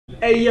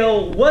Hey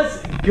yo, what's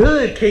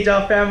good,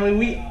 Ktjaaa family?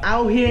 We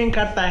out here in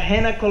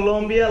Cartagena,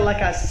 Colombia, like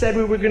I said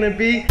we were gonna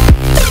be.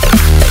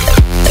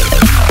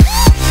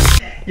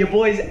 Your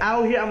boy's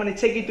out here. I'm gonna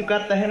take you to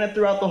Cartagena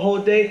throughout the whole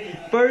day.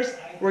 First,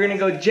 we're gonna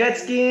go jet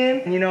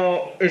skiing. You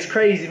know, it's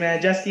crazy,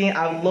 man. Jet skiing,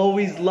 I've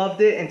always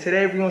loved it. And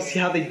today we're gonna see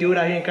how they do it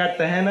out here in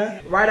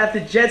Cartagena. Right after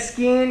jet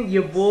skiing,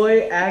 your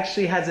boy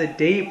actually has a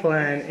date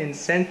plan in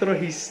Centro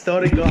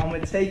Histórico. I'm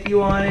gonna take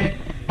you on it.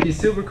 She's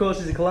super cool.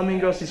 She's a Colombian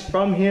girl. She's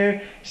from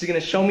here. She's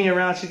gonna show me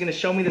around. She's gonna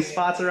show me the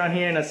spots around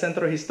here in the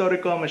Centro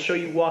Histórico. I'm gonna show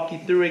you, walk you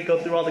through it, go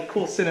through all the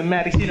cool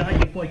cinematics. You know how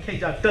your boy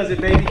Ktjaaa does it,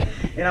 baby.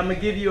 And I'm gonna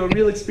give you a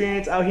real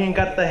experience out here in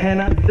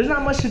Cartagena. There's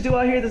not much to do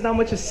out here. There's not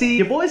much to see.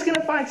 Your boy's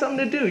gonna find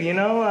something to do, you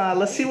know?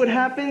 Let's see what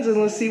happens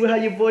and let's see how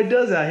your boy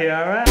does out here,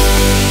 all right?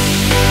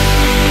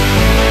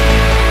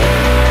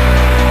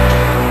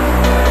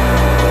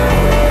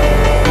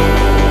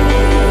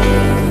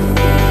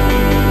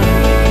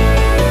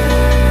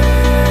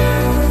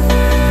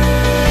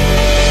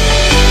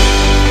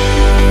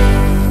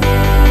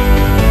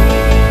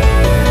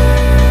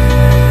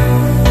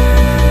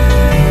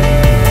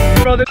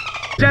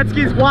 Jet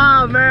ski's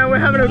wild, man. We're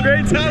having a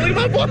great time. Look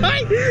at my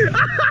boy.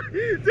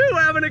 Dude,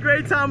 we're having a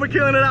great time. We're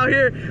killing it out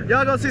here.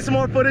 Y'all gonna see some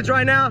more footage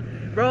right now.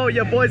 Bro,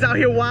 your boy's out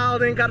here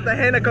wild in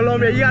Cartagena,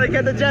 Colombia. You gotta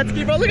get the jet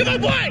ski, bro. Look at my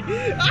boy.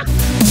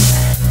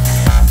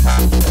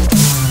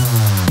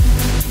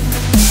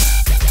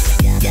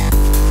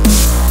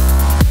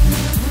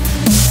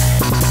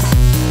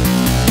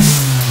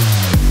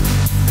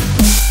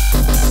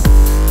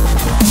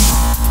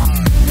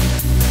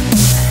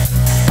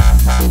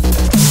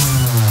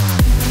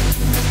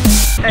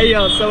 Hey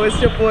yo, so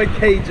it's your boy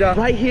Ktjaaa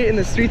right here in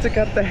the streets of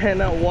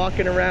Cartagena,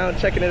 walking around,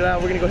 checking it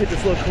out. We're gonna go hit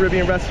this little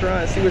Caribbean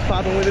restaurant and see what's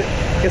popping with it.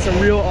 Get some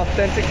real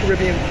authentic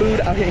Caribbean food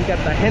out here in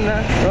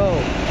Cartagena.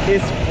 Bro,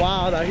 it's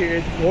wild out here.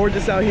 It's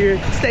gorgeous out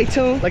here. Stay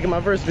tuned. Like in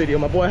my first video,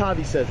 my boy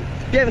Javi says it.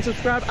 If you haven't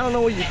subscribed, I don't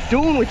know what you're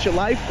doing with your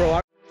life,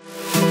 bro.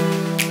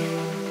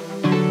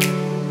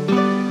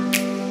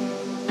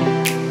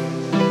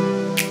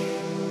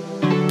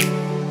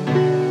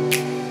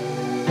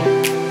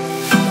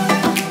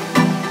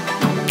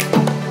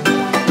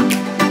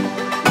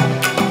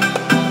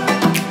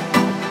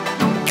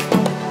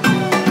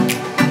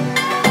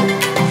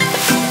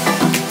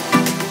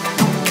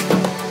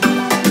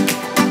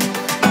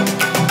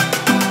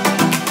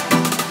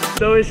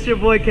 So it's your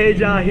boy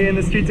Ktjaaa here in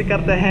the streets of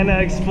Cartagena,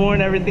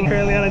 exploring everything.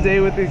 Currently on a date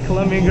with the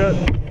Colombian girl.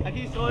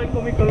 Aquí estoy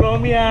con mi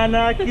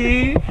colombiana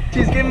aquí.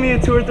 She's giving me a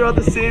tour throughout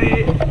the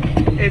city.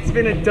 It's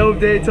been a dope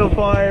day so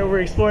far. We're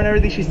exploring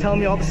everything. She's telling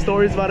me all the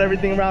stories about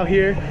everything around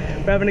here.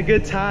 We're having a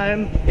good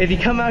time. If you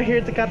come out here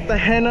to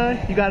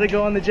Cartagena, you gotta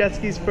go on the jet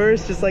skis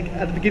first, just like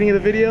at the beginning of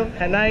the video.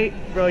 At night,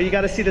 bro, you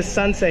gotta see the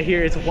sunset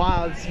here. It's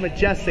wild, it's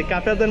majestic.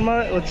 Café del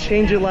Mar, it'll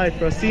change your life,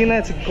 bro. Seeing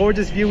that, it's a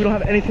gorgeous view. We don't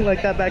have anything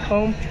like that back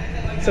home.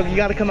 So you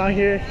gotta come out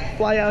here,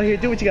 fly out here,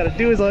 do what you gotta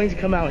do as long as you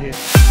come out here.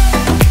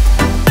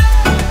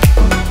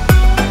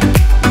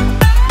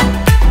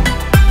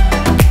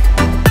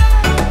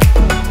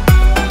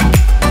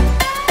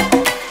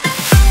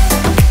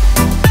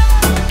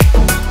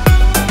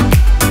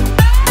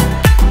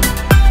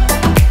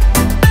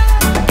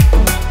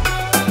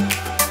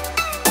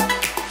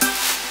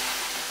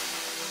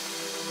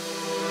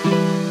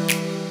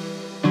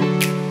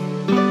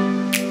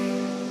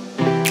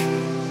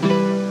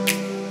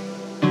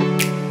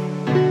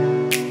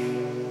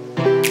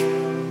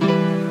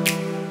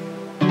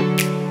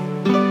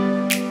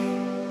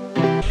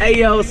 Hey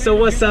yo, so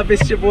what's up?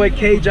 It's your boy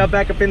Ktjaaa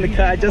back up in the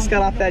cut. I just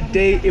got off that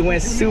date. It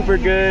went super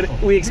good.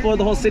 We explored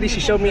the whole city. She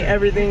showed me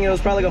everything. It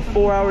was probably like a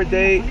 4-hour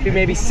date,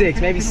 maybe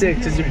six. But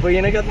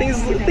you know,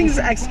 things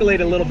escalate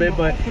a little bit,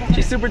 but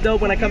she's super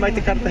dope. When I come back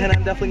to Cartagena,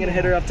 I'm definitely gonna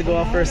hit her up to go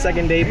out for a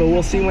second date, but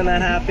we'll see when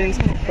that happens.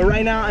 But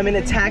right now, I'm in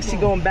a taxi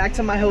going back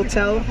to my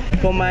hotel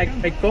con my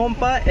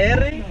compa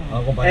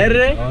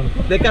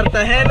R de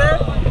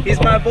Cartagena. He's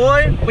my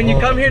boy. When you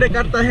come here to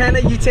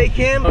Cartagena, you take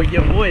him. Oh,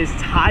 your boy is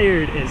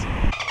tired as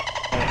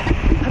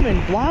I've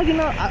been vlogging.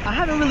 I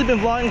haven't really been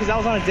vlogging because I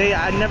was on a date.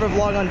 I never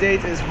vlog on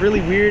dates. It's really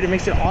weird. It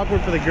makes it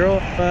awkward for the girl.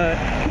 But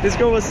this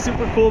girl was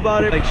super cool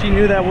about it. Like, she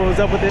knew that what was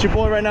up with it. Your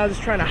boy right now is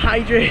just trying to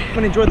hydrate. I'm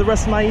gonna enjoy the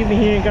rest of my evening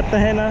here in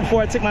Cartagena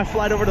before I take my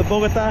flight over to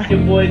Bogota.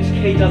 Your boy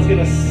Ktjaaa's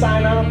gonna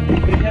sign up.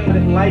 If you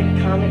haven't liked,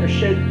 comment, or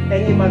shared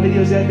any of my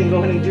videos yet, then go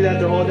ahead and do that.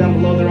 They're all down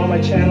below. They're on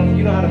my channel.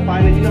 You know how to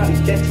find it. You know how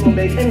to get to them,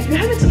 baby. And if you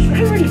haven't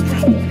subscribed already,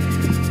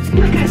 bro,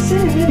 like I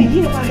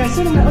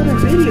said in my other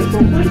videos,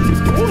 bro, what are you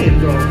doing,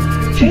 bro?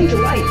 Change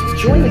your life.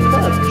 Join the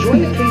club.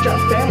 Join the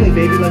Ktjaaa family,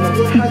 baby. Like my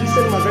boy Javi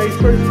said in my very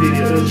first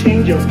video, it'll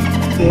change your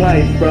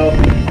life, bro. So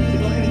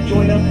go ahead and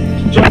join up.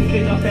 Join the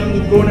Ktjaaa family.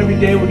 We're growing every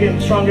day. We're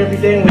getting stronger every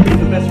day, and we're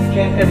doing the best we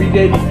can every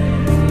day.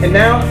 And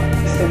now,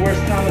 it's the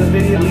worst time of the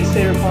video, least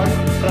favorite part.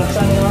 But I'm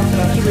signing off,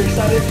 and I'm super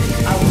excited.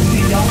 I will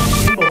see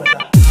y'all.